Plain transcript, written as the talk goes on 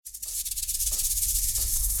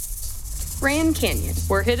Grand Canyon,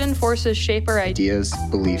 where hidden forces shape our ideas,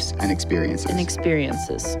 beliefs, and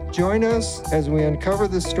experiences. Join us as we uncover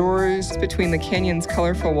the stories between the canyon's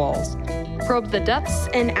colorful walls. Probe the depths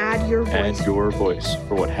and add your voice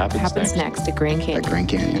for what happens next at Grand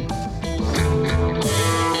Canyon.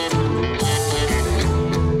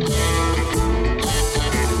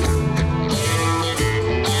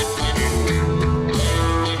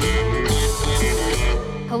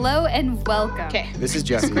 Hello and welcome. Okay. This is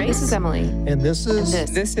Jesse. This is Emily. And this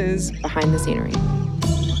is Behind the Scenery.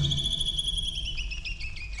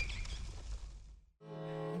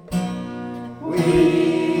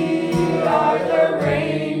 We are the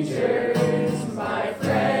Rangers, my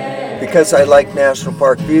friend. Because I like national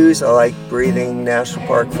park views, I like breathing national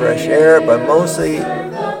park fresh air, but mostly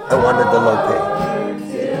I wanted the low pay.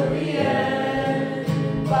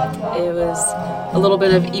 It was a little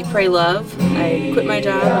bit of eat, pray, love. I quit my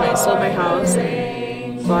job and I sold my house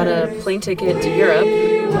and bought a plane ticket to Europe.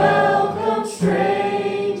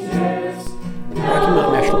 Rocky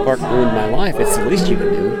Mountain National Park ruined my life. It's the least you can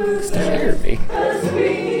do is to hire me.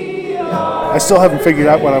 I still haven't figured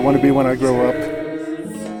out what I want to be when I grow up.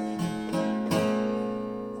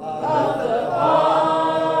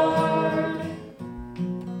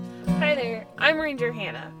 Hi there, I'm Ranger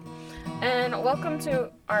Hannah, and welcome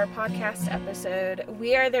to our podcast episode,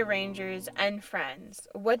 We Are the Rangers and Friends.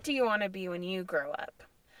 What do you want to be when you grow up?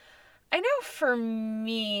 I know for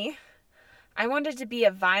me, I wanted to be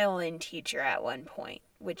a violin teacher at one point,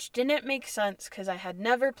 which didn't make sense because I had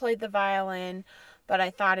never played the violin, but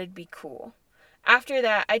I thought it'd be cool. After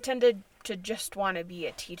that, I tended to just want to be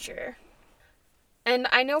a teacher. And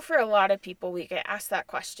I know for a lot of people, we get asked that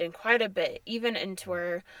question quite a bit, even into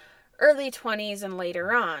our early 20s and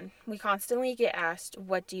later on. We constantly get asked,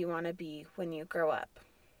 what do you want to be when you grow up?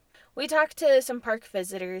 We talked to some park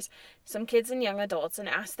visitors, some kids and young adults, and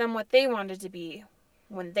asked them what they wanted to be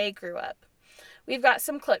when they grew up. We've got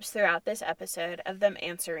some clips throughout this episode of them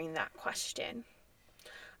answering that question.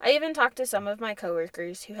 I even talked to some of my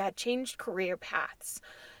coworkers who had changed career paths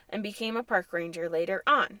and became a park ranger later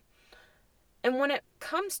on. And when it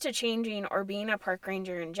comes to changing or being a park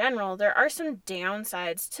ranger in general, there are some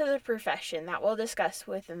downsides to the profession that we'll discuss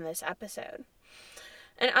within this episode.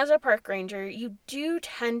 And as a park ranger, you do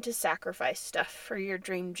tend to sacrifice stuff for your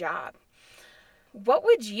dream job. What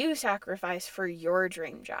would you sacrifice for your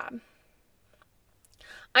dream job?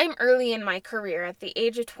 I'm early in my career at the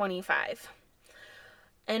age of 25.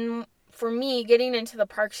 And for me, getting into the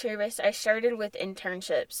Park Service, I started with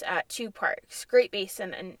internships at two parks, Great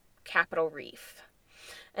Basin and Capitol Reef.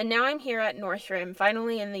 And now I'm here at North Rim,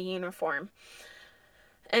 finally in the uniform.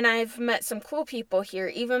 And I've met some cool people here,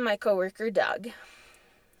 even my coworker Doug.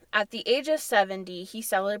 At the age of 70, he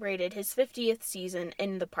celebrated his 50th season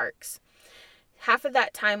in the parks. Half of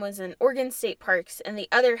that time was in Oregon State Parks, and the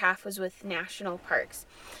other half was with national parks.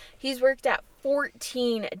 He's worked at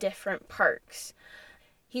 14 different parks.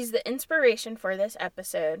 He's the inspiration for this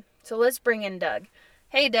episode, so let's bring in Doug.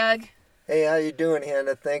 Hey, Doug. Hey, how you doing,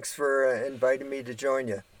 Hannah? Thanks for inviting me to join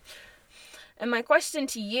you. And my question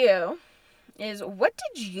to you is, what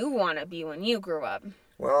did you want to be when you grew up?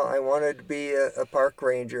 Well, I wanted to be a park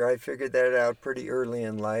ranger. I figured that out pretty early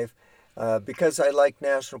in life. Because I like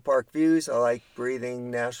national park views, I like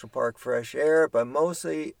breathing national park fresh air, but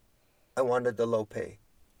mostly I wanted the low pay.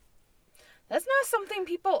 That's not something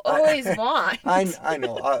people always want. I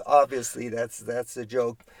know. Obviously, that's a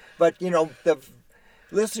joke. But, you know, the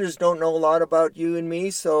listeners don't know a lot about you and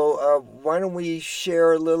me, so why don't we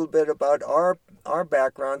share a little bit about our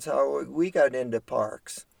backgrounds, how we got into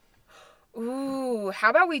parks. Ooh, how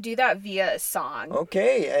about we do that via a song?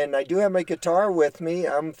 Okay, and I do have my guitar with me.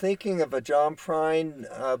 I'm thinking of a John Prine,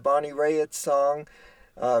 Bonnie Raitt song,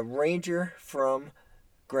 Ranger from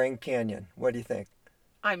Grand Canyon. What do you think?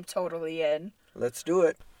 I'm totally in. Let's do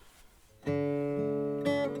it.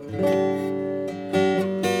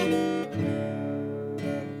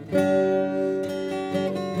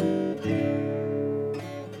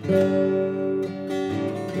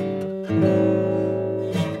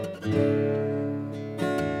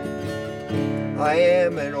 I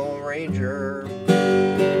am an old ranger,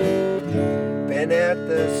 been at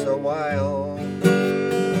this a while.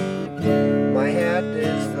 My hat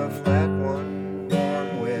is the flat one,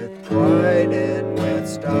 worn with pride and with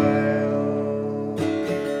style.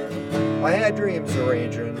 I had dreams of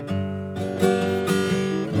rangering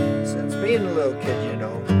since being a little kid, you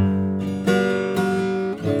know.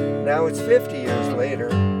 Now it's 50 years later,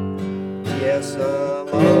 yes, a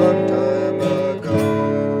long time ago.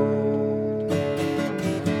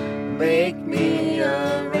 Make me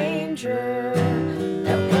a ranger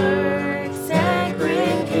that works at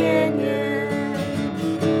Grand Canyon.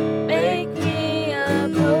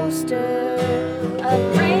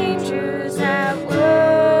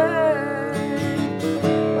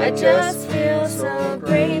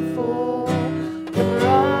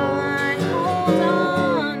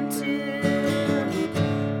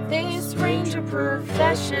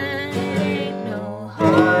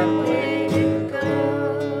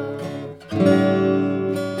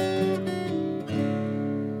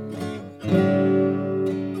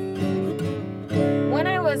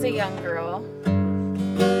 was a young girl,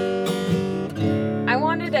 I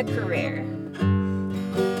wanted a career.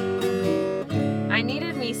 I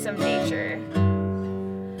needed me some nature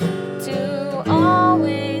to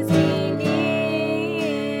always be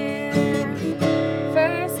near.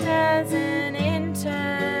 First as an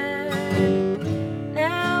intern,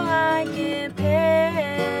 now I get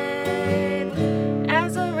paid.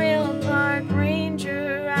 As a real park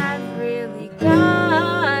ranger, I've really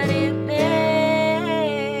got it made.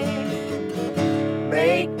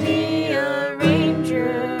 Make me a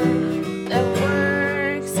ranger that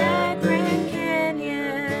works at Grand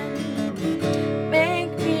Canyon.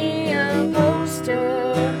 Make me a poster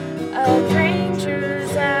of rangers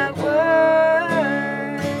at work.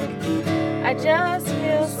 I just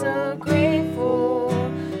feel so grateful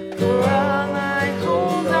for all I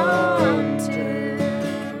hold on to.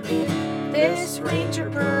 This ranger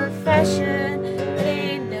profession, it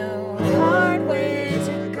ain't no hard way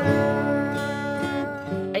to go.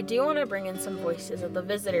 I do want to bring in some voices of the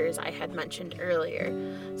visitors I had mentioned earlier.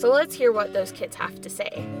 So let's hear what those kids have to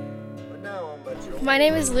say. My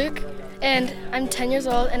name is Luke, and I'm 10 years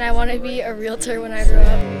old, and I want to be a realtor when I grow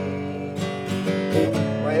up.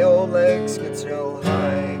 My old legs get so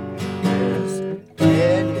high. This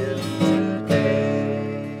canyon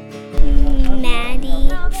today. Maddie,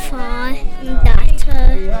 Fawn,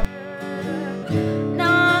 Daughter.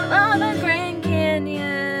 Not on the Grand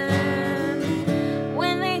Canyon.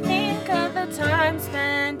 When they think of the time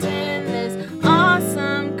spent in this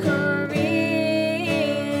awesome career.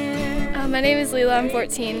 My name is Leela, I'm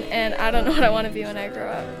 14, and I don't know what I want to be when I grow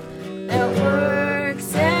up. That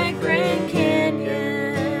works at Grand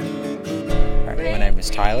Canyon. All right, my name is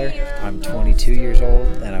Tyler. I'm 22 years old,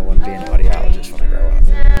 and I want to be an audiologist when I grow up.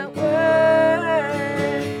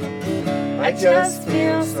 I just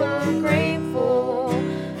feel so grateful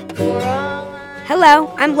for all.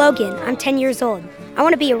 Hello, I'm Logan. I'm 10 years old. I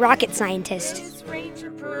want to be a rocket scientist. This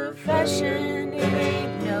ranger profession, it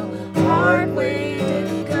ain't no hard way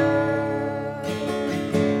to go.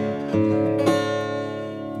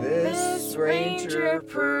 This ranger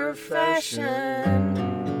profession,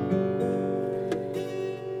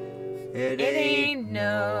 it ain't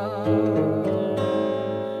no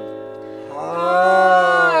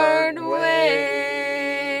hard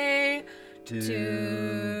way to go.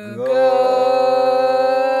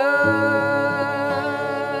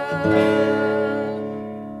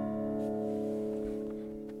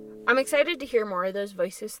 I'm excited to hear more of those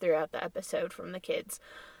voices throughout the episode from the kids.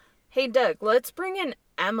 Hey, Doug, let's bring in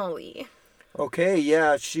Emily. Okay,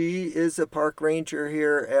 yeah, she is a park ranger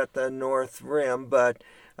here at the North Rim, but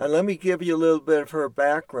let me give you a little bit of her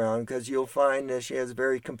background because you'll find that she has a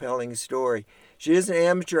very compelling story. She is an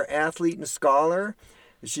amateur athlete and scholar.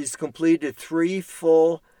 She's completed 3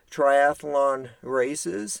 full triathlon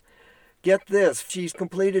races. Get this, she's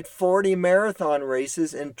completed 40 marathon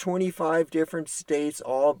races in 25 different states,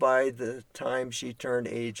 all by the time she turned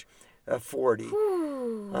age 40.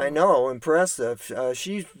 I know, impressive.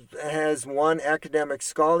 She has won academic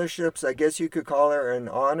scholarships. I guess you could call her an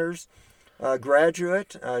honors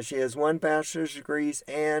graduate. She has 1 bachelor's degrees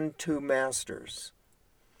and 2 masters.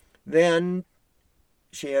 Then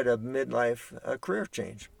she had a midlife career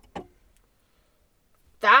change.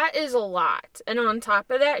 That is a lot. And on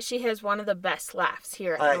top of that, she has one of the best laughs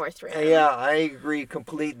here at North Rim. Yeah, I agree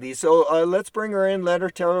completely. So let's bring her in, let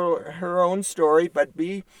her tell her own story, but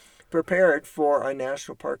be prepared for a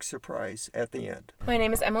national park surprise at the end. My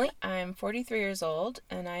name is Emily. I'm 43 years old,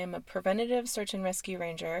 and I am a preventative search and rescue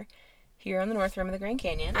ranger here on the North Rim of the Grand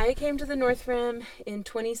Canyon. I came to the North Rim in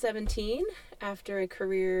 2017 after a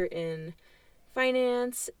career in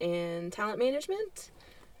finance and talent management.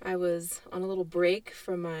 I was on a little break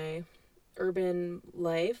from my urban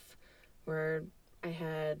life where I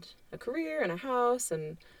had a career and a house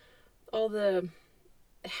and all the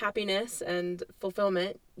happiness and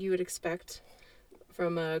fulfillment you would expect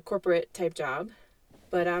from a corporate type job.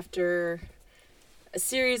 But after a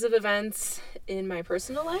series of events in my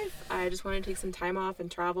personal life, I just wanted to take some time off and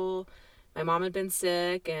travel. My mom had been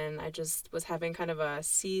sick, and I just was having kind of a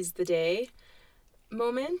seize the day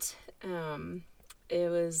moment. It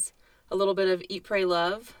was a little bit of eat, pray,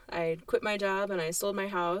 love. I quit my job and I sold my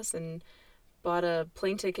house and bought a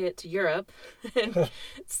plane ticket to Europe and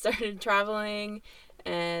started traveling.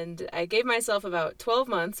 And I gave myself about 12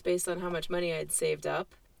 months based on how much money I'd saved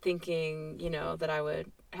up, thinking, that I would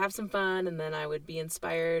have some fun and then I would be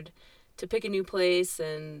inspired to pick a new place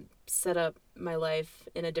and set up my life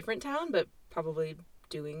in a different town, but probably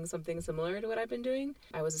doing something similar to what I've been doing.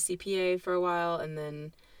 I was a CPA for a while, and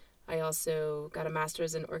then I also got a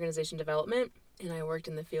master's in organization development, and I worked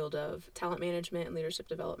in the field of talent management and leadership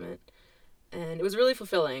development. And it was really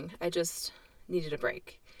fulfilling. I just needed a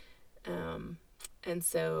break. And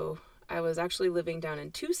so I was actually living down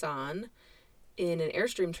in Tucson in an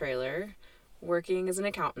Airstream trailer, working as an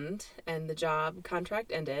accountant, and the job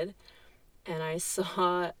contract ended. And I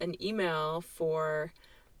saw an email for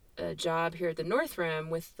a job here at the North Rim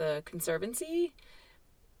with the Conservancy,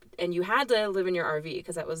 and you had to live in your RV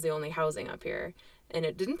because that was the only housing up here. And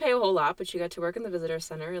it didn't pay a whole lot, but you got to work in the visitor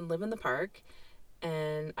center and live in the park.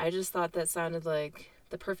 And I just thought that sounded like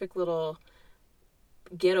the perfect little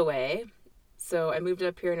getaway. So I moved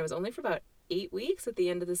up here, and it was only for about 8 weeks at the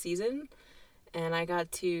end of the season. And I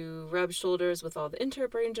got to rub shoulders with all the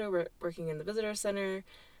interp ranger working in the visitor center.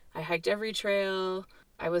 I hiked every trail.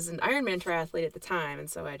 I was an Ironman triathlete at the time, and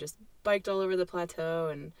so I just biked all over the plateau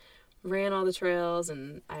and ran all the trails,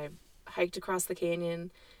 and I hiked across the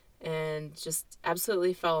canyon and just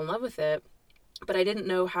absolutely fell in love with it. But I didn't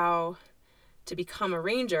know how to become a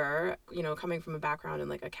ranger, you know, coming from a background in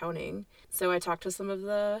like accounting. So I talked to some of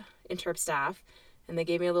the interp staff, and they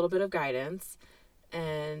gave me a little bit of guidance,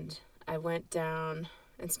 and I went down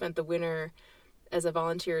and spent the winter as a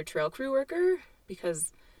volunteer trail crew worker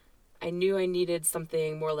because I knew I needed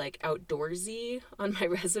something more like outdoorsy on my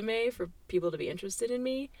resume for people to be interested in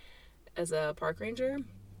me as a park ranger.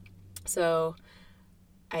 So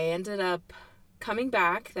I ended up coming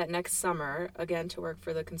back that next summer again to work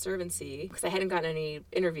for the Conservancy because I hadn't gotten any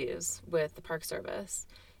interviews with the Park Service.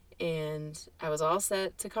 And I was all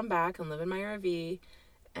set to come back and live in my RV.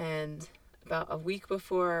 And about a week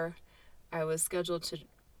before I was scheduled to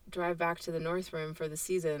drive back to the North Rim for the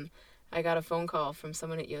season, I got a phone call from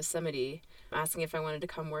someone at Yosemite asking if I wanted to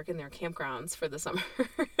come work in their campgrounds for the summer.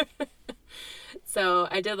 So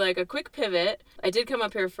I did like a quick pivot. I did come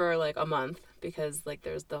up here for like a month because like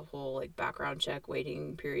there's the whole like background check,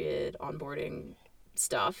 waiting period, onboarding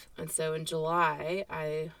stuff. And so in July,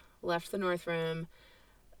 I left the North Rim,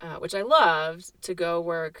 which I loved, to go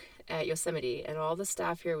work at Yosemite. And all the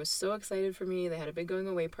staff here was so excited for me. They had a big going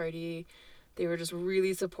away party. They were just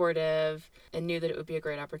really supportive and knew that it would be a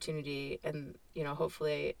great opportunity. And, you know,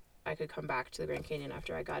 hopefully I could come back to the Grand Canyon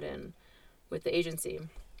after I got in with the agency.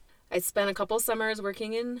 I spent a couple summers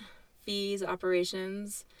working in fees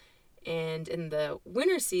operations. And in the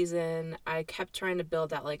winter season, I kept trying to build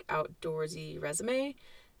that like outdoorsy resume.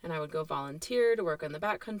 And I would go volunteer to work on the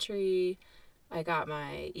backcountry. I got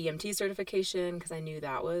my EMT certification because I knew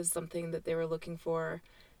that was something that they were looking for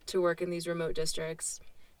to work in these remote districts.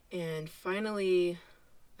 And finally,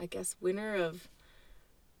 I guess winter of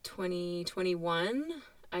 2021,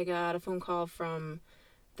 I got a phone call from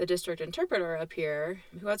the district interpreter up here,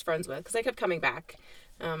 who I was friends with, because I kept coming back.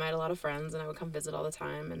 I had a lot of friends, and I would come visit all the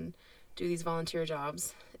time and do these volunteer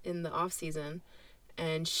jobs in the off season.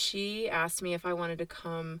 And she asked me if I wanted to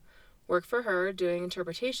come work for her doing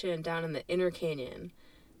interpretation down in the Inner Canyon.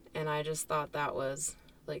 And I just thought that was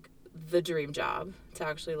like the dream job, to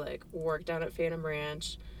actually like work down at Phantom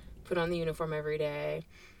Ranch, put on the uniform every day.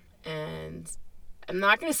 And I'm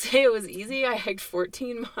not going to say it was easy. I hiked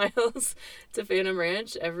 14 miles to Phantom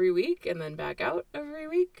Ranch every week and then back out every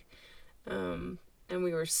week. And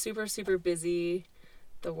we were super, super busy.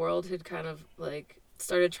 The world had kind of like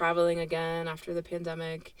started traveling again after the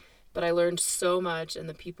pandemic. But I learned so much, and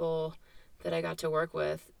the people that I got to work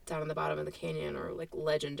with down in the bottom of the canyon are like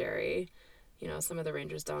legendary. You know, some of the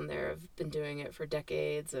rangers down there have been doing it for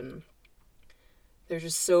decades, and they're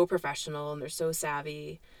just so professional and they're so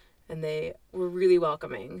savvy, and they were really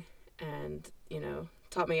welcoming and, you know,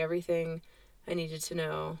 taught me everything I needed to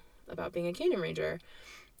know about being a canyon ranger.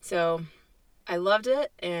 So I loved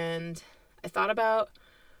it, and I thought about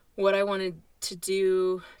what I wanted to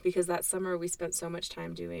do because that summer we spent so much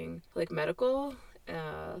time doing like medical,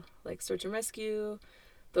 like search and rescue,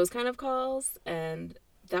 those kind of calls, and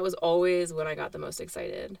that was always when I got the most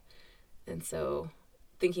excited. And so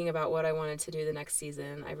thinking about what I wanted to do the next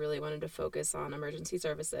season, I really wanted to focus on emergency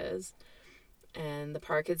services. And the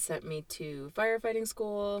park had sent me to firefighting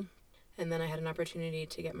school, and then I had an opportunity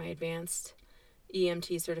to get my advanced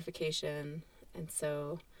EMT certification. And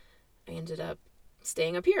so I ended up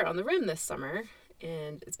staying up here on the rim this summer,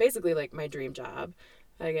 and it's basically like my dream job.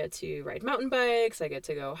 I get to ride mountain bikes, I get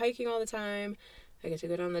to go hiking all the time, I get to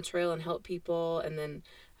go down the trail and help people, and then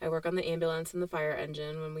I work on the ambulance and the fire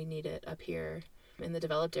engine when we need it up here in the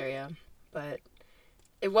developed area. But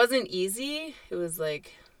it wasn't easy. It was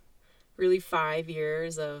like really 5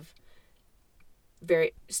 years of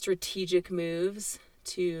very strategic moves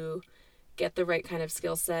to get the right kind of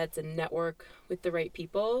skill sets and network with the right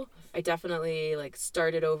people. I definitely like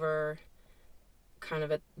started over kind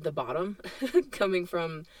of at the bottom, coming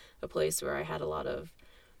from a place where I had a lot of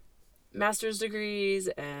master's degrees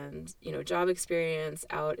and, job experience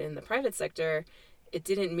out in the private sector. It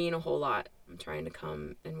didn't mean a whole lot. I'm trying to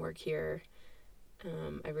come and work here.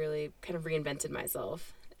 I really kind of reinvented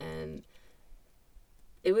myself, and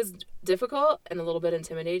it was difficult and a little bit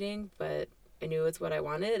intimidating, but I knew it's what I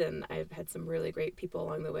wanted, and I've had some really great people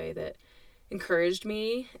along the way that encouraged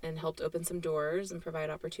me and helped open some doors and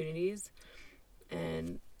provide opportunities.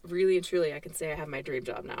 And really and truly, I can say I have my dream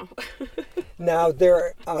job now. Now,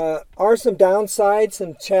 there are some downsides,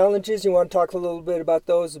 some challenges. You want to talk a little bit about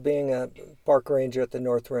those, being a park ranger at the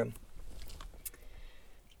North Rim?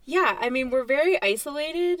 Yeah, I mean, we're very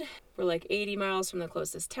isolated. We're like 80 miles from the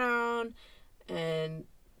closest town, and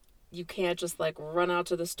you can't just like run out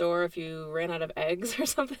to the store if you ran out of eggs or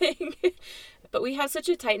something. But we have such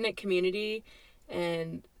a tight-knit community,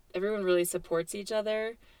 and everyone really supports each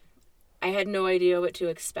other. I had no idea what to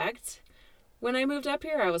expect. When I moved up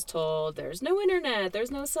here, I was told there's no internet,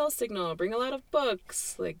 there's no cell signal, bring a lot of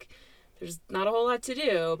books. Like, there's not a whole lot to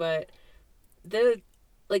do, but the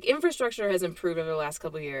infrastructure has improved over the last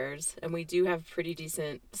couple of years, and we do have pretty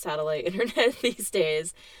decent satellite internet these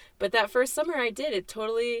days. But that first summer I did, it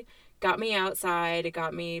totally got me outside. It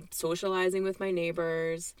got me socializing with my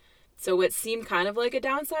neighbors. So what seemed kind of like a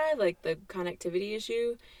downside, like the connectivity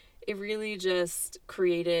issue, it really just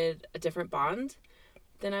created a different bond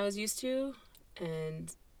than I was used to.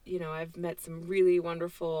 And, I've met some really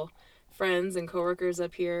wonderful friends and coworkers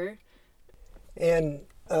up here. And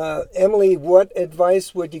Emily, what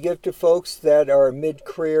advice would you give to folks that are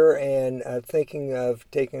mid-career and thinking of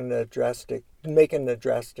making a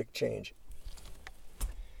drastic change?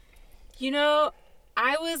 I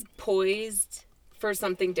was poised for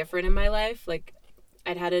something different in my life. Like,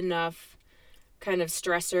 I'd had enough kind of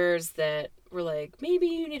stressors that were like, maybe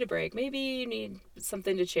you need a break, maybe you need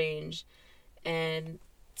something to change. And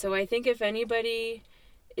so I think if anybody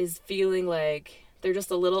is feeling like they're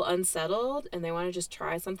just a little unsettled and they want to just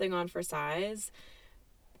try something on for size,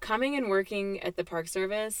 coming and working at the Park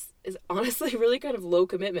Service is honestly really kind of low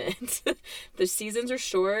commitment. The seasons are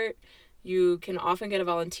short. You can often get a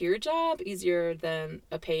volunteer job easier than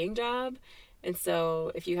a paying job. And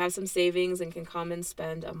so if you have some savings and can come and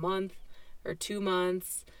spend a month or 2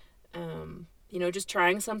 months, just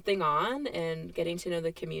trying something on and getting to know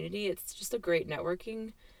the community, it's just a great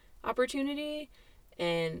networking opportunity.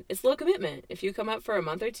 And it's low commitment. If you come up for a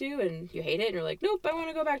month or two and you hate it and you're like, nope, I want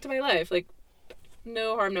to go back to my life, like,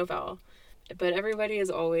 no harm, no foul. But everybody is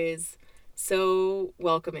always so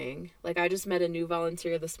welcoming. Like, I just met a new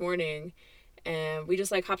volunteer this morning, and we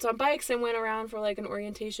just hopped on bikes and went around for an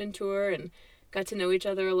orientation tour and got to know each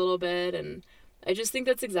other a little bit. And I just think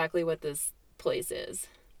that's exactly what this place is.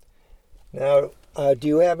 Now, do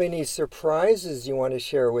you have any surprises you want to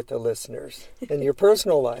share with the listeners in your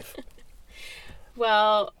personal life?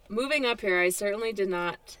 Well, moving up here, I certainly did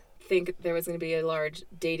not think there was going to be a large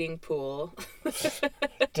dating pool.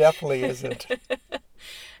 Definitely isn't.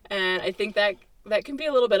 And I think that can be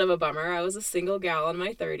a little bit of a bummer. I was a single gal in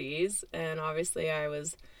my 30s, and obviously I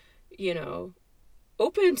was,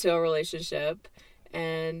 open to a relationship.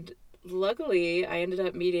 And luckily, I ended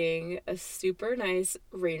up meeting a super nice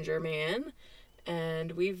ranger man,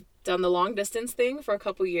 and we've done the long distance thing for a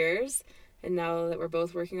couple years. And now that we're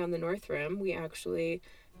both working on the North Rim, we actually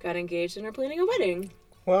got engaged and are planning a wedding.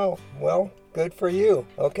 Wow. Well, good for you.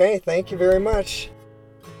 Okay, thank you very much.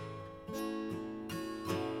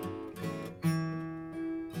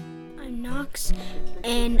 I'm Knox,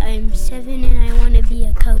 and I'm 7, and I want to be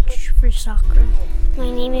a coach for soccer. My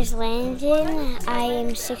name is Landon. I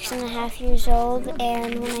am 6.5 years old,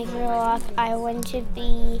 and when I grow up, I want to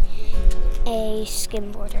be a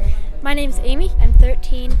skimboarder. My name's Amy. I'm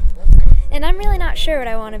 13. And I'm really not sure what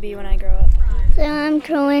I want to be when I grow up. So I'm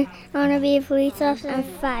Cohen. I want to be a police officer. I'm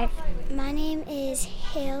 5. My name is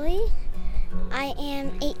Haley. I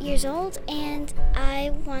am 8 years old, and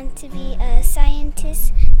I want to be a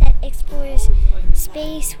scientist that explores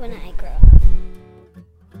space when I grow up.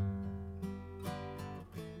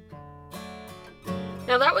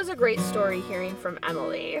 Now that was a great story hearing from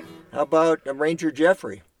Emily. How about Ranger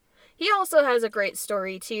Jeffrey? He also has a great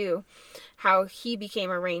story, too, how he became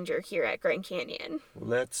a ranger here at Grand Canyon.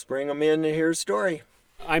 Let's bring him in to hear his story.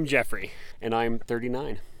 I'm Jeffrey, and I'm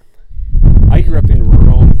 39. I grew up in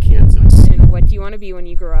rural Kansas. And what do you want to be when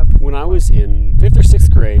you grow up? When I was in 5th or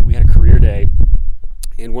 6th grade, we had a career day,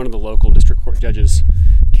 and one of the local district court judges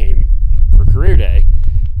came for career day,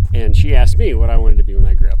 and she asked me what I wanted to be when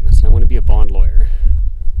I grew up. And I said, I want to be a bond lawyer.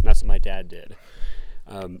 And that's what my dad did.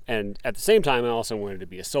 And at the same time, I also wanted to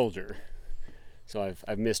be a soldier. So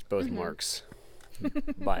I've missed both marks.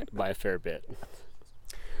 by a fair bit.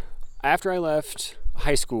 After I left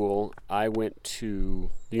high school, I went to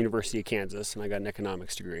the University of Kansas and I got an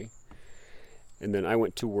economics degree. And then I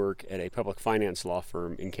went to work at a public finance law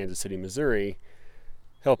firm in Kansas City, Missouri,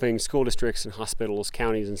 helping school districts and hospitals,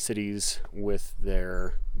 counties, and cities with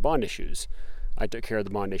their bond issues. I took care of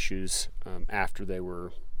the bond issues after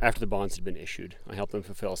the bonds had been issued. I helped them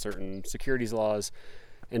fulfill certain securities laws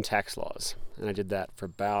and tax laws, and I did that for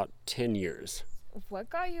about 10 years. What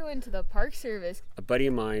got you into the Park Service? A buddy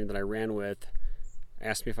of mine that I ran with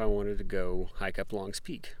asked me if I wanted to go hike up Long's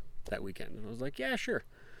Peak that weekend, and I was like, yeah, sure.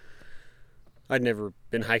 I'd never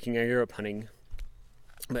been hiking. I grew up hunting,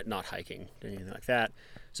 but not hiking, anything like that.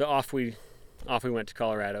 So off we went to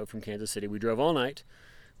Colorado from Kansas City. We drove all night.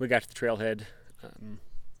 We got to the trailhead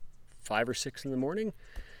 5 or 6 in the morning,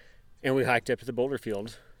 and we hiked up to the boulder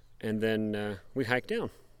field, and then we hiked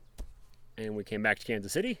down. And we came back to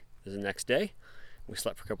Kansas City. It was the next day. We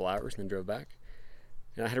slept for a couple hours and then drove back.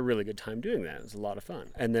 And I had a really good time doing that. It was a lot of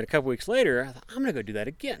fun. And then a couple weeks later, I thought, I'm going to go do that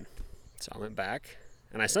again. So I went back,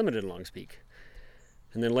 and I summited Long's Peak.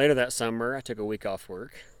 And then later that summer, I took a week off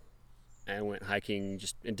work and went hiking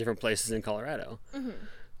just in different places in Colorado. Mm-hmm.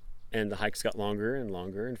 And the hikes got longer and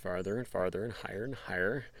longer and farther and farther and higher and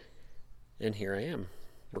higher. And here I am,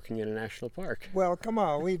 working in a national park. Well, come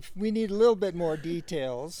on. We need a little bit more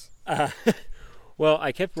details. Well,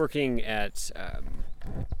 I kept working at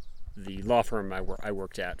the law firm I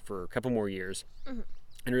worked at for a couple more years, mm-hmm.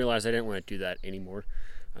 and realized I didn't want to do that anymore.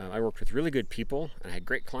 I worked with really good people, and I had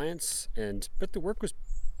great clients, but the work was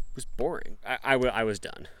boring. I was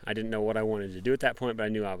done. I didn't know what I wanted to do at that point, but I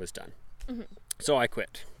knew I was done. Mm-hmm. So I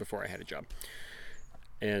quit before I had a job.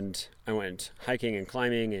 And I went hiking and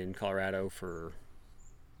climbing in Colorado for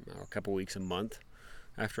a couple weeks, a month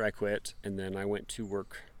after I quit, and then I went to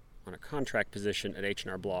work on a contract position at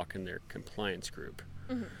H&R Block in their compliance group.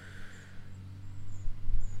 Mm-hmm.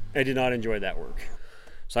 I did not enjoy that work.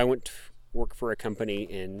 So I went to work for a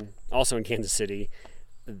company also in Kansas City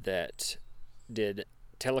that did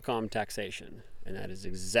telecom taxation, and that is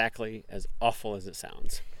exactly as awful as it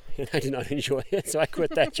sounds. And I did not enjoy it, so I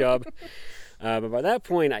quit that job. But by that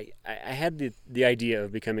point, I had the idea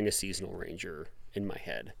of becoming a seasonal ranger in my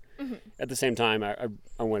head. Mm-hmm. At the same time,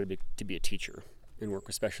 I wanted to be a teacher and work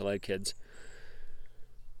with special ed kids.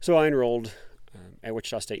 So I enrolled at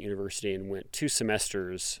Wichita State University and went 2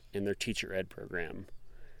 semesters in their teacher ed program,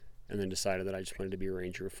 and then decided that I just wanted to be a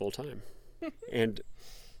ranger full time. And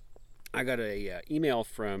I got a email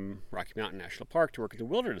from Rocky Mountain National Park to work at the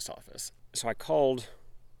wilderness office. So I called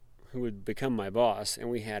who would become my boss, and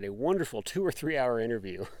we had a wonderful 2 or 3 hour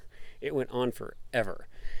interview. It went on forever.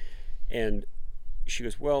 And she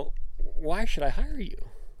goes, well, why should I hire you?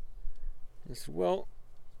 I said, well,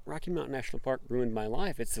 Rocky Mountain National Park ruined my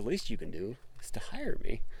life. It's the least you can do is to hire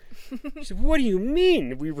me. She said, what do you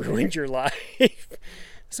mean we ruined your life? I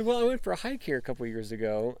said, well, I went for a hike here a couple of years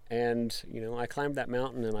ago, and I climbed that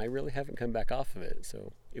mountain, and I really haven't come back off of it.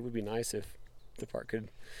 So it would be nice if the park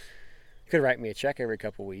could write me a check every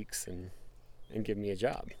couple of weeks and give me a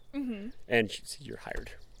job. Mm-hmm. And she said, you're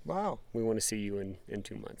hired. Wow. We want to see you in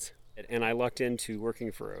 2 months. And I lucked into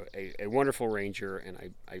working for a wonderful ranger,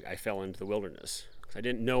 and I fell into the wilderness. I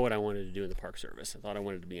didn't know what I wanted to do in the Park Service. I thought I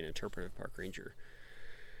wanted to be an interpretive park ranger.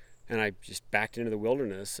 And I just backed into the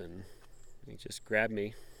wilderness, and it just grabbed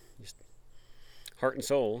me, just heart and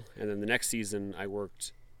soul. And then the next season, I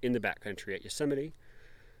worked in the backcountry at Yosemite.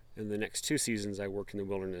 And the next 2 seasons, I worked in the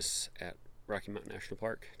wilderness at Rocky Mountain National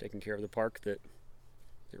Park, taking care of the park that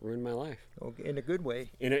ruined my life. Okay, in a good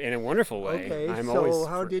way. In a wonderful way. Okay, so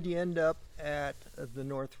how did you end up at the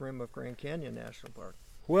North Rim of Grand Canyon National Park?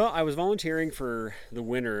 Well, I was volunteering for the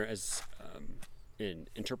winter as in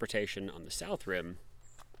interpretation on the South Rim,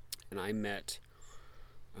 and I met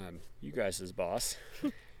you guys' boss,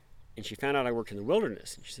 and she found out I worked in the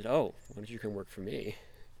wilderness, and she said, oh, why don't you come work for me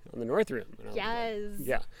on the North Rim? And I was like,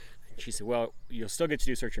 yeah. And she said, well, you'll still get to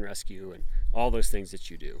do search and rescue and all those things that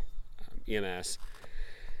you do, EMS.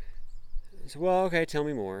 I said, well, okay, tell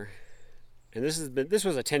me more. And this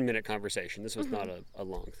was a 10-minute conversation. This was mm-hmm. not a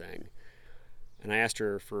long thing. And I asked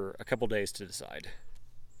her for a couple days to decide.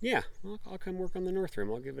 Yeah, well, I'll come work on the North Rim.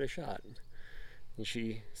 I'll give it a shot. And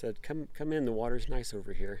she said, come in. The water's nice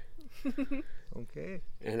over here. Okay.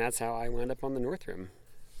 And that's how I wound up on the North Rim.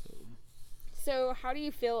 So how do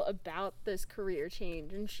you feel about this career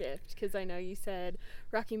change and shift? Because I know you said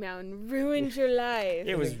Rocky Mountain ruined your life.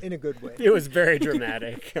 It was in a good way. It was very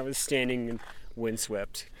dramatic. I was standing in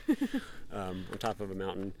windswept on top of a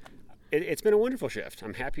mountain. It's been a wonderful shift.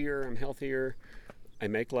 I'm happier. I'm healthier. I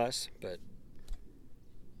make less, but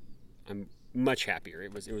I'm much happier.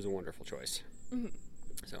 It was a wonderful choice. Mm-hmm.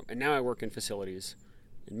 So, and now I work in facilities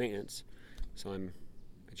and maintenance. So I'm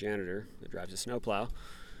a janitor that drives a snowplow,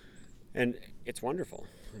 and it's wonderful.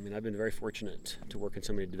 I mean, I've been very fortunate to work in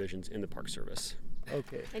so many divisions in the Park Service.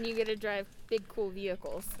 Okay. And you get to drive big, cool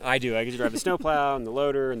vehicles. I do. I get to drive the snowplow and the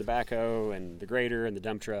loader and the backhoe and the grader and the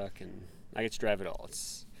dump truck, and I get to drive it all.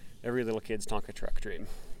 It's every little kid's Tonka truck dream.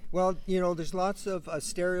 Well, there's lots of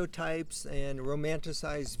stereotypes and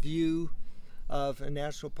romanticized view of a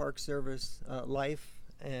National Park Service life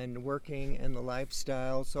and working and the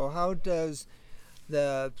lifestyle. So how does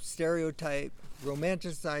the stereotype,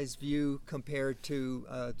 romanticized view compare to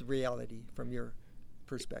the reality from your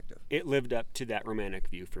perspective? It lived up to that romantic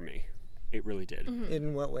view for me. It really did. Mm-hmm.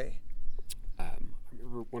 In what way?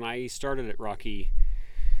 When I started at Rocky,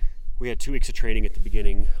 we had 2 weeks of training at the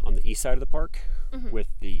beginning on the east side of the park with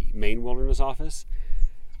the Maine Wilderness Office.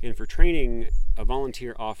 And for training, a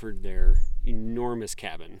volunteer offered their enormous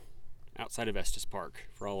cabin outside of Estes Park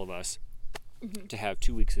for all of us to have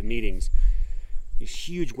 2 weeks of meetings. These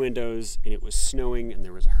huge windows, and it was snowing, and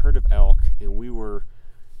there was a herd of elk, and we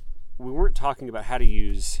weren't talking about how to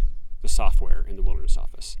use the software in the Wilderness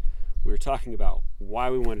Office. We were talking about why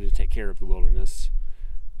we wanted to take care of the wilderness,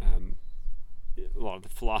 a lot of the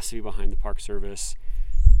philosophy behind the Park Service,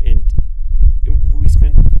 and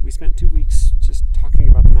we spent 2 weeks just talking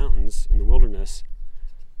about the mountains and the wilderness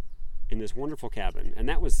in this wonderful cabin, and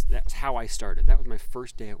that was how I started. That was my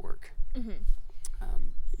first day at work.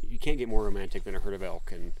 You can't get more romantic than a herd of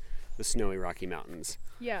elk and the snowy Rocky Mountains.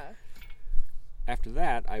 Yeah. After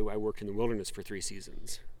that, I worked in the wilderness for 3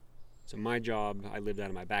 seasons. So my job, I lived out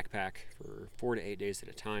of my backpack for 4 to 8 days at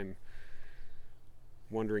a time,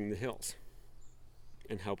 wandering the hills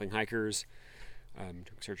and helping hikers, doing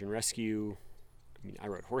search and rescue. I mean, I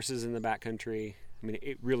rode horses in the backcountry. I mean,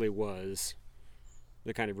 it really was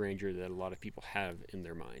the kind of ranger that a lot of people have in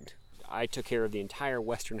their mind. I took care of the entire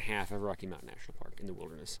western half of Rocky Mountain National Park in the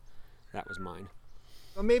wilderness. That was mine.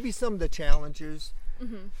 Well, maybe some of the challenges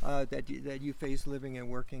that you face living and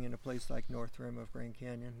working in a place like North Rim of Grand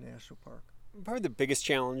Canyon National Park. Probably the biggest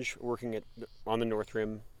challenge working on the North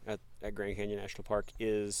Rim at Grand Canyon National Park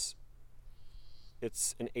is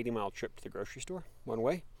it's an 80-mile trip to the grocery store one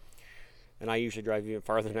way, and I usually drive even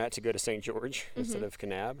farther than that to go to St. George instead of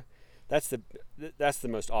Kanab. That's the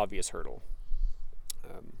most obvious hurdle.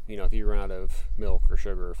 If you run out of milk or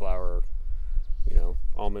sugar or flour,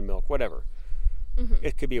 almond milk, whatever,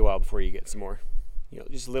 it could be a while before you get some more.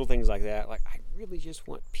 Just little things like that. Like, I really just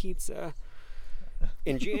want pizza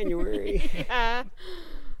in January.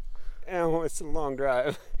 Oh, it's a long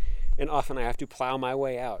drive, and often I have to plow my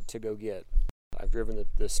way out to go get. I've driven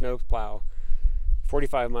the snow plow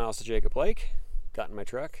 45 miles to Jacob Lake, got in my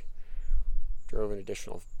truck, drove an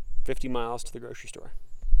additional 50 miles to the grocery store,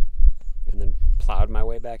 and then plowed my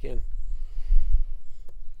way back in.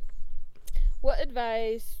 What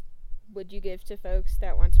advice would you give to folks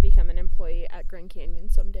that want to become an employee at Grand Canyon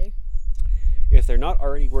someday? If they're not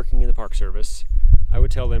already working in the Park Service, I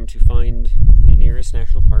would tell them to find the nearest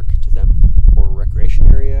national park to them, or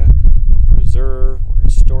recreation area, or preserve, or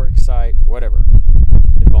historic site, whatever,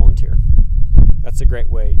 and volunteer. That's a great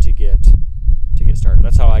way to get started.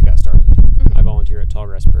 That's how I got started. I volunteer at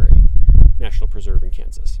Tallgrass Prairie National Preserve in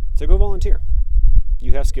Kansas. So go volunteer.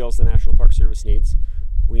 You have skills the National Park Service needs.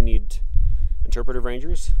 We need interpretive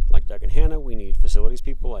rangers like Doug and Hannah. We need facilities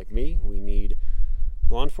people like me. We need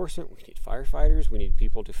law enforcement. We need firefighters. We need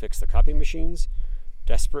people to fix the copy machines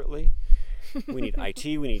desperately. We need IT.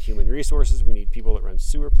 We need human resources. We need people that run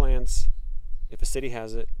sewer plants. If a city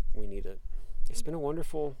has it, we need it. It's been a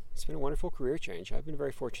wonderful career change. I've been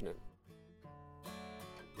very fortunate.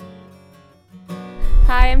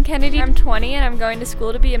 Hi, I'm Kennedy. I'm 20 and I'm going to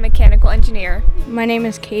school to be a mechanical engineer. My name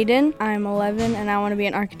is Caden. I'm 11 and I want to be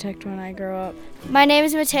an architect when I grow up. My name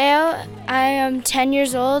is Mateo. I am 10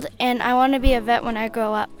 years old and I want to be a vet when I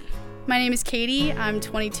grow up. My name is Katie. I'm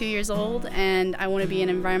 22 years old and I want to be an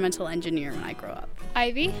environmental engineer when I grow up.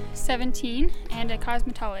 Ivy, 17, and a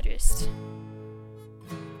cosmetologist.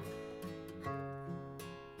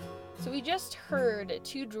 So we just heard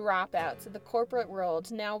 2 dropouts of the corporate world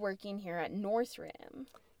now working here at North Rim.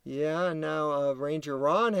 Yeah, now Ranger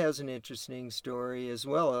Ron has an interesting story as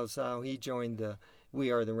well as how he joined the We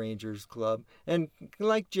Are the Rangers Club. And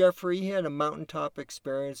like Jeffrey, he had a mountaintop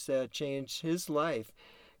experience that changed his life.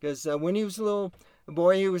 Because when he was a little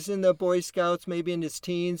boy, he was in the Boy Scouts, maybe in his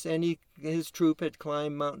teens, and his troop had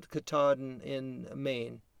climbed Mount Katahdin in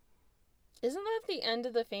Maine. Isn't that the end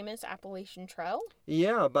of the famous Appalachian Trail?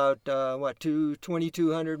 Yeah, about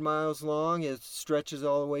 2,200 miles long. It stretches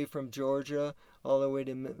all the way from Georgia all the way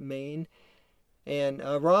to Maine. And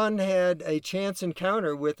Ron had a chance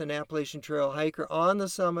encounter with an Appalachian Trail hiker on the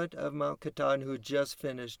summit of Mount Katahdin who had just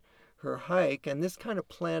finished her hike. And this kind of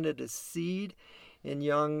planted a seed in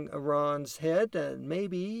young Ron's head. And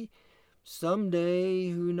maybe someday,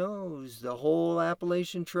 who knows, the whole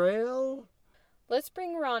Appalachian Trail? Let's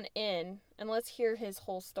bring Ron in and let's hear his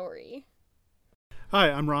whole story. Hi,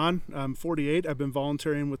 I'm Ron. I'm 48. I've been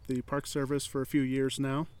volunteering with the Park Service for a few years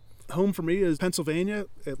now. Home for me is Pennsylvania.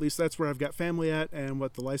 At least that's where I've got family at and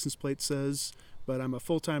what the license plate says. But I'm a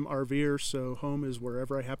full-time RVer, so home is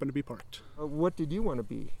wherever I happen to be parked. What did you want to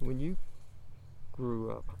be when you grew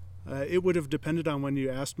up? It would have depended on when you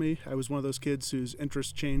asked me. I was one of those kids whose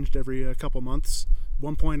interest changed every couple months. At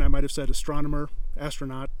one point I might have said astronomer,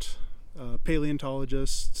 astronaut,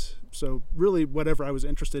 paleontologist. So really whatever I was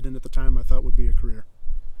interested in at the time I thought would be a career.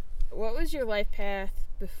 What was your life path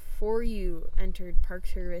before you entered Park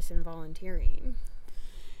Service and volunteering?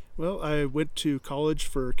 Well, I went to college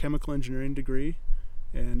for a chemical engineering degree,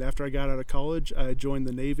 and after I got out of college I joined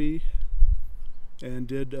the Navy and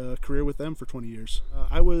did a career with them for 20 years.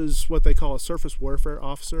 I was what they call a surface warfare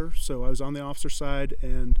officer, so I was on the officer side,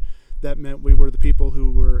 and that meant we were the people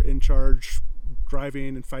who were in charge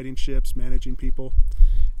driving and fighting ships, managing people.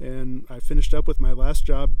 And I finished up with my last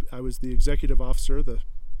job. I was the executive officer, the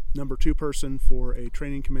number 2 person for a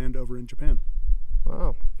training command over in Japan.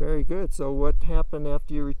 Wow, very good. So what happened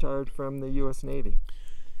after you retired from the U.S. Navy?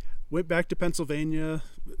 Went back to Pennsylvania,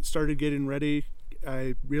 started getting ready.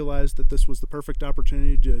 I realized that this was the perfect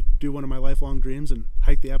opportunity to do one of my lifelong dreams and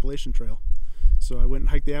hike the Appalachian Trail. So I went and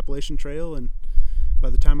hiked the Appalachian Trail, and by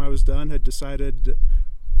the time I was done, had decided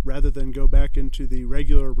rather than go back into the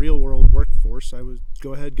regular real-world workforce, I would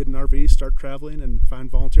go ahead, get an RV, start traveling, and find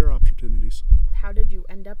volunteer opportunities. How did you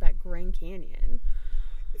end up at Grand Canyon?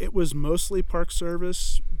 It was mostly Park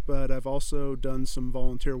Service, but I've also done some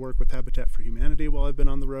volunteer work with Habitat for Humanity while I've been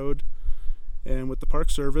on the road. And with the Park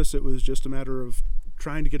Service, it was just a matter of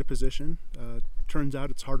trying to get a position. Turns out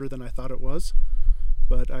it's harder than I thought it was.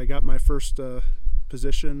 But I got my first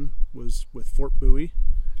position was with Fort Bowie.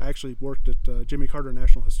 I actually worked at Jimmy Carter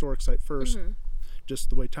National Historic Site first, just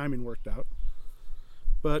the way timing worked out.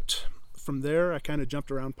 But from there, I kind of jumped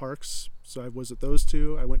around parks. So I was at those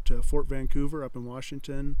 2. I went to Fort Vancouver up in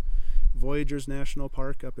Washington, Voyageurs National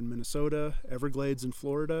Park up in Minnesota, Everglades in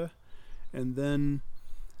Florida, and then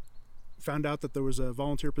found out that there was a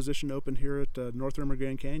volunteer position open here at North Rim of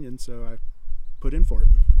Grand Canyon, so I put in for it.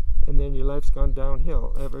 And then your life's gone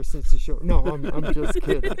downhill ever since the show. No, I'm just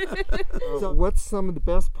kidding. So what's some of the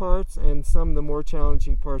best parts and some of the more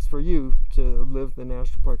challenging parts for you to live the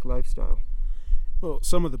national park lifestyle? Well,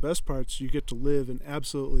 some of the best parts, you get to live in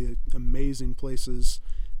absolutely amazing places,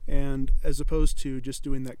 and as opposed to just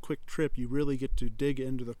doing that quick trip, you really get to dig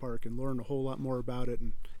into the park and learn a whole lot more about it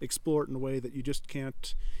and explore it in a way that you just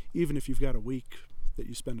can't, even if you've got a week that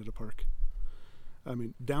you spend at a park. I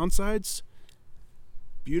mean, downsides,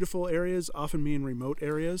 beautiful areas often mean remote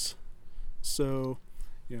areas. So,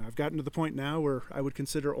 I've gotten to the point now where I would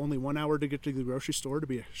consider only 1 hour to get to the grocery store to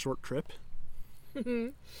be a short trip.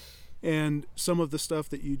 And some of the stuff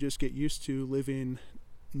that you just get used to living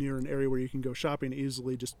near an area where you can go shopping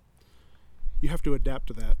easily, you have to adapt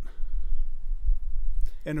to that.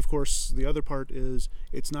 And of course, the other part is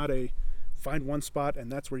it's not a find one spot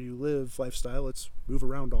and that's where you live lifestyle. It's move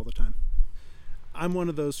around all the time. I'm one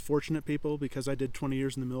of those fortunate people because I did 20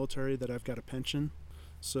 years in the military that I've got a pension.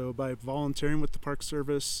 So by volunteering with the Park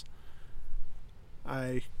Service,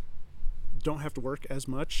 I don't have to work as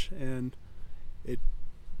much, and it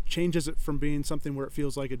changes it from being something where it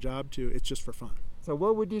feels like a job to it's just for fun. So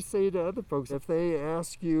what would you say to other folks if they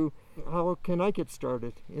ask you, how can I get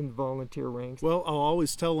started in the volunteer ranks? Well, I'll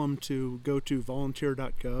always tell them to go to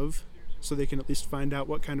volunteer.gov so they can at least find out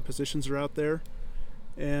what kind of positions are out there,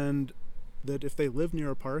 and that if they live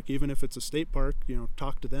near a park, even if it's a state park,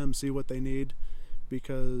 talk to them, see what they need,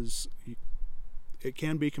 because it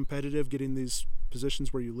can be competitive getting these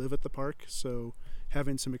positions where you live at the park, so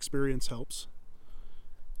having some experience helps.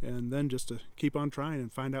 And then just to keep on trying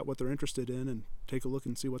and find out what they're interested in and take a look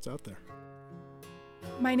and see what's out there.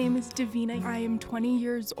 My name is Davina. I am 20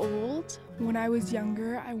 years old. When I was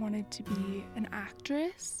younger, I wanted to be an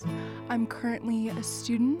actress. I'm currently a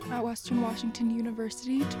student at Western Washington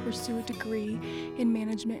University to pursue a degree in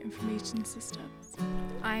Management Information Systems.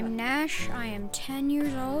 I'm Nash. I am 10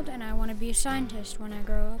 years old and I want to be a scientist when I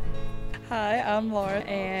grow up. Hi, I'm Laura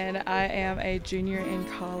and I am a junior in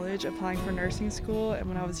college applying for nursing school, and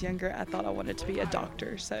when I was younger I thought I wanted to be a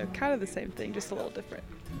doctor, so kind of the same thing, just a little different.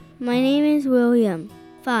 My name is William.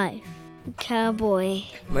 5. Cowboy.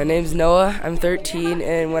 My name's Noah. I'm 13,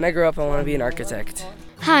 and when I grow up I want to be an architect.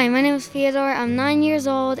 Hi, my name is Theodore. I'm 9 years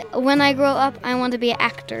old. When I grow up, I want to be an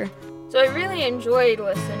actor. So I really enjoyed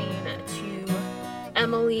listening to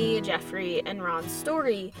Emily, Jeffrey, and Ron's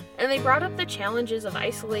story, and they brought up the challenges of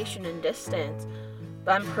isolation and distance.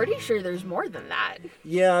 But I'm pretty sure there's more than that.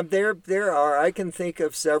 Yeah, there are. I can think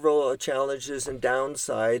of several challenges and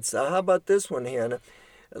downsides. How about this one, Hannah?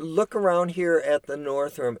 Look around here at the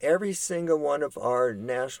Northram. Every single one of our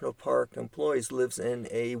national park employees lives in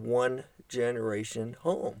a one-generation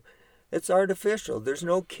home. It's artificial. There's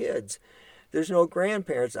no kids. There's no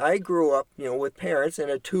grandparents. I grew up, with parents in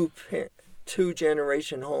a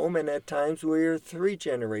two-generation home, and at times we were a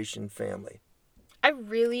three-generation family. I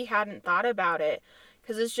really hadn't thought about it.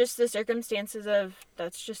 Because it's just the circumstances of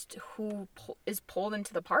that's just who is pulled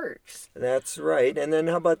into the parks. That's right. And then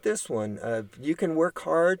how about this one? You can work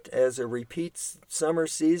hard as a repeat summer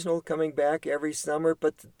seasonal coming back every summer,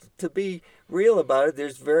 but to be real about it,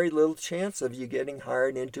 there's very little chance of you getting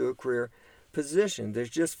hired into a career position. There's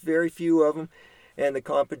just very few of them, and the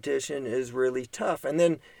competition is really tough. And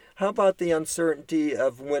then how about the uncertainty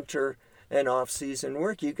of winter and off-season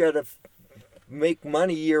work? You got to make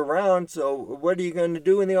money year-round, so what are you going to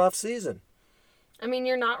do in the off-season? I mean,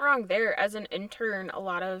 you're not wrong there. As an intern, a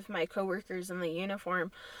lot of my coworkers in the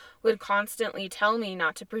uniform would constantly tell me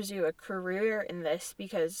not to pursue a career in this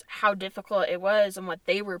because how difficult it was and what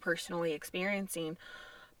they were personally experiencing.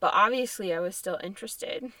 But obviously, I was still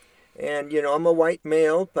interested. And, I'm a white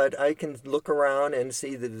male, but I can look around and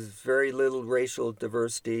see that there's very little racial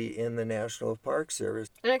diversity in the National Park Service.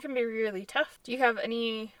 And it can be really tough. Do you have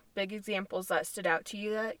any big examples that stood out to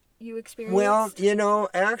you that you experienced? Well,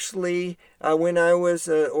 actually, when I was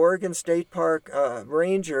an Oregon State Park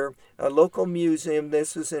ranger, a local museum,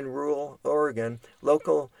 this was in rural Oregon,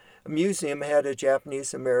 local museum had a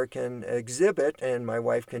Japanese American exhibit, and my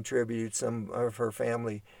wife contributed some of her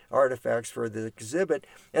family artifacts for the exhibit,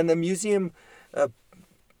 and the museum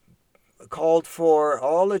called for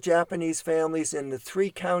all the Japanese families in the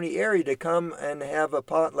 3-county area to come and have a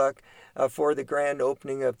potluck for the grand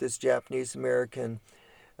opening of this Japanese American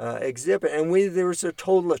exhibit. And there was a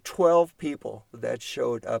total of 12 people that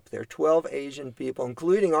showed up there, 12 Asian people,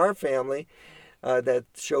 including our family, that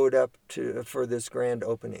showed up for this grand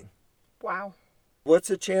opening. Wow. What's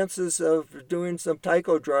the chances of doing some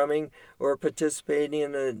taiko drumming or participating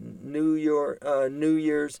in a New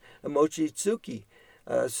Year's mochitsuki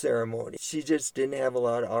ceremony? She just didn't have a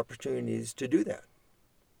lot of opportunities to do that.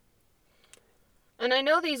 And I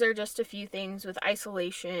know these are just a few things with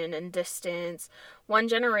isolation and distance,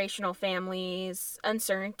 one-generational families,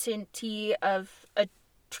 uncertainty of a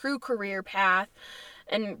true career path,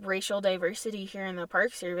 and racial diversity here in the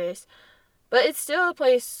Park Service. But it's still a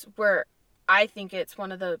place where I think it's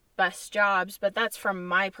one of the best jobs, but that's from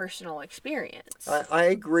my personal experience. I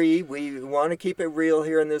agree. We want to keep it real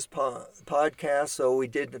here in this podcast, so we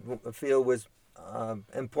did feel it was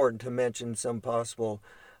important to mention some possible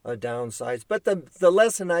downsides. But the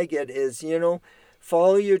lesson I get is,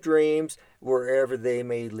 follow your dreams wherever they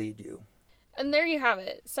may lead you. And there you have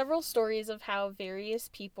it. Several stories of how various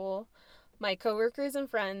people, my coworkers and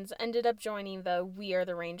friends, ended up joining the We Are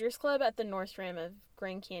the Rangers Club at the North Rim of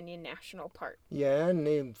Grand Canyon National Park. Yeah, and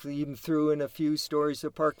they even threw in a few stories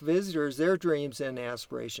of park visitors, their dreams and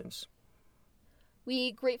aspirations.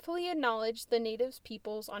 We gratefully acknowledge the Native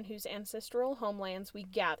peoples on whose ancestral homelands we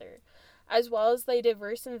gather, as well as the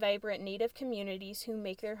diverse and vibrant Native communities who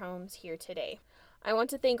make their homes here today. I want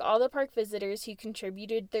to thank all the park visitors who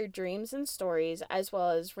contributed their dreams and stories, as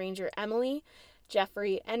well as Ranger Emily,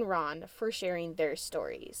 Jeffrey, and Ron for sharing their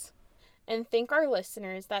stories. And thank our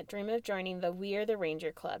listeners that dream of joining the We Are the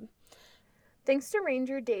Ranger Club. Thanks to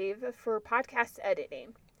Ranger Dave for podcast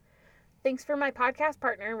editing. Thanks for my podcast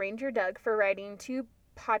partner, Ranger Doug, for writing 2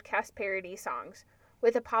 podcast parody songs,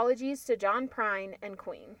 with apologies to John Prine and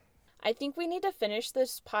Queen. I think we need to finish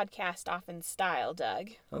this podcast off in style,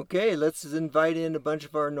 Doug. Okay, let's invite in a bunch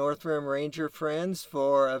of our North Rim Ranger friends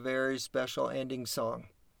for a very special ending song.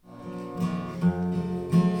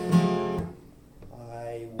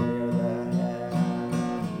 I wear the hat,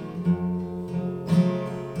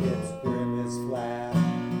 its brim is flat.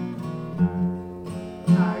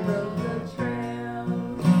 I rode the trail,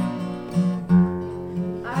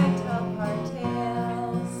 I tell our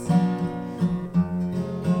tales,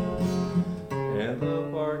 And the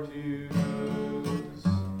parties,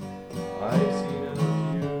 I've seen a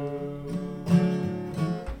few.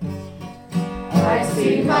 I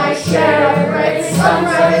see my share of great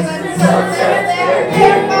sunrise and sunset there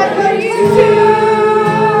in my 32.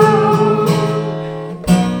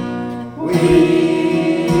 We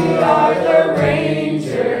are the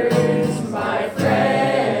Rangers, my friends.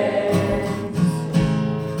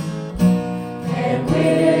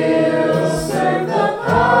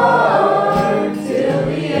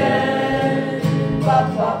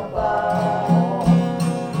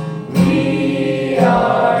 We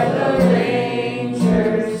are the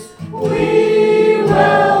Rangers. We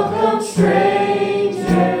welcome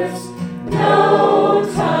strangers. No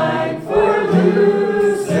time for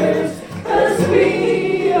losers, 'cause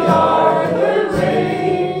we are the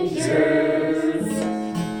Rangers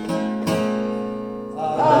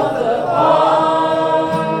of the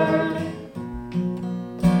park.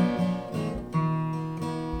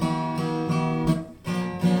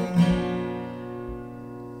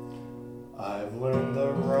 I've learned the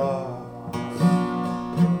rocks,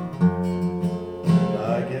 and I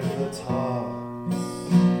give the toss.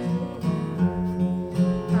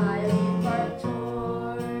 I lead park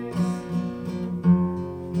tours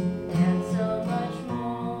and so much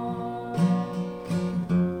more.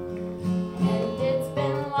 And it's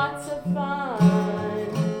been lots of fun,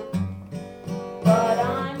 but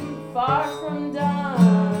I'm far from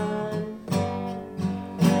done.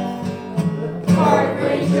 The park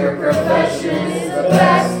ranger profession is the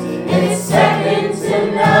best, and it's second to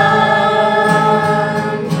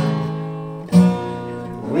none.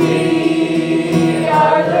 We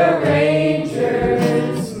are the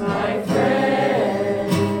Rangers, my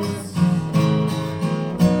friends,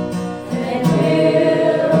 and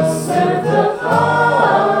we'll serve the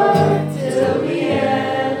park till the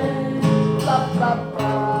end. Ba, ba,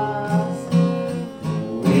 ba.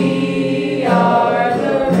 We are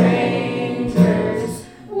the Rangers.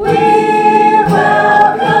 We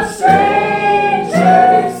welcome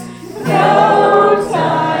strangers. No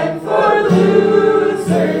time for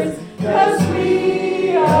losers, 'cause we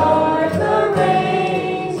are the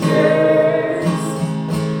Rangers.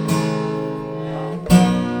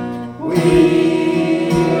 We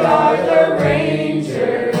are the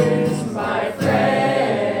Rangers, my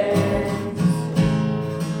friends,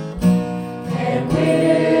 and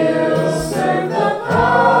we'll serve the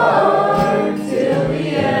park till the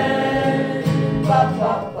end. Ba,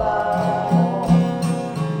 ba, ba.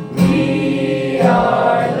 We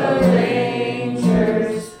are the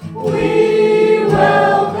Rangers. We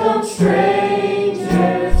welcome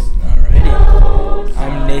strangers. Alrighty.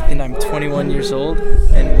 I'm Nathan, I'm 21 years old,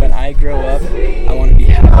 and when I grow up, I want to be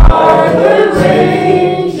happy. Are the Rangers.